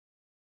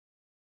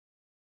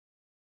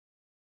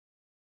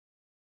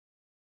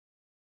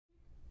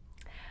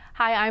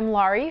Hi, I'm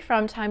Laurie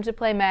from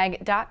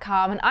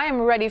TimeToPlayMag.com, and I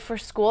am ready for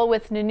school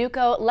with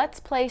Nenuco Let's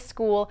Play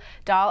School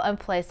doll and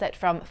playset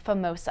from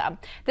Famosa.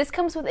 This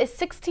comes with a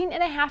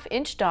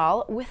 16.5-inch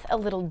doll with a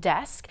little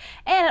desk,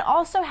 and it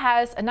also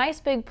has a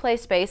nice big play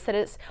space that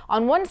is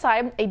on one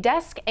side a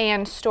desk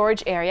and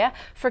storage area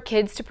for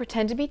kids to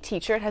pretend to be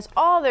teacher. It has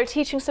all their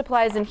teaching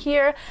supplies in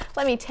here.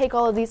 Let me take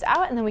all of these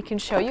out and then we can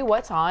show you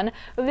what's on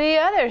the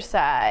other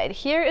side.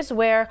 Here is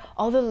where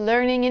all the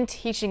learning and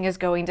teaching is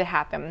going to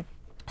happen.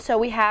 So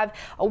we have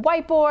a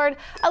whiteboard,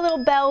 a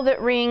little bell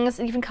that rings.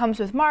 It even comes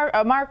with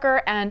a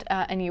marker and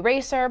an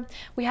eraser.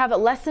 We have a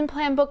lesson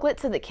plan booklet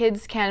so that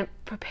kids can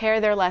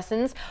prepare their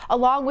lessons,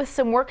 along with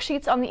some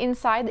worksheets on the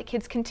inside that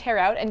kids can tear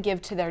out and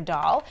give to their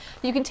doll.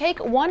 You can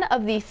take one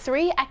of the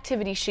 3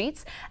 activity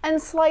sheets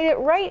and slide it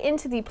right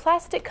into the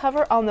plastic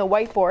cover on the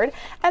whiteboard.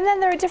 And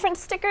then there are different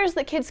stickers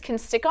that kids can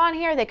stick on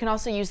here. They can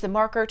also use the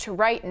marker to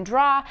write and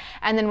draw.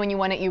 And then when you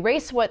want to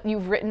erase what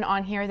you've written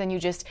on here, then you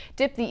just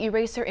dip the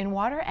eraser in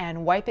water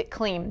and wipe it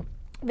clean.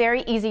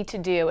 Very easy to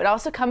do. It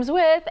also comes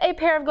with a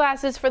pair of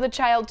glasses for the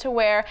child to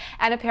wear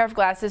and a pair of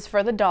glasses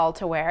for the doll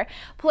to wear.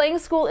 Playing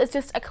school is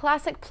just a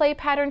classic play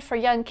pattern for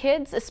young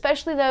kids,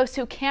 especially those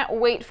who can't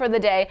wait for the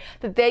day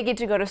that they get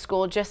to go to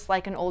school just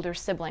like an older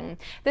sibling.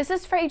 This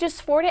is for ages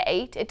 4 to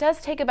 8. It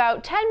does take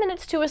about 10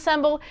 minutes to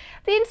assemble.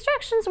 The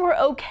instructions were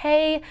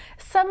okay.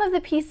 Some of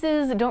the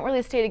pieces don't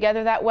really stay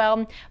together that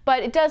well,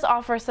 but it does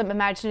offer some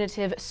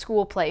imaginative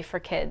school play for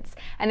kids.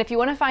 And if you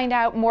want to find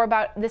out more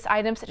about this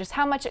item, such as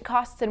how much it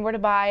costs and where to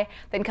buy,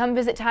 then come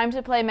visit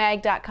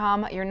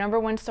TimeToPlayMag.com, your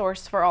 #1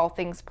 source for all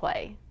things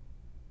play.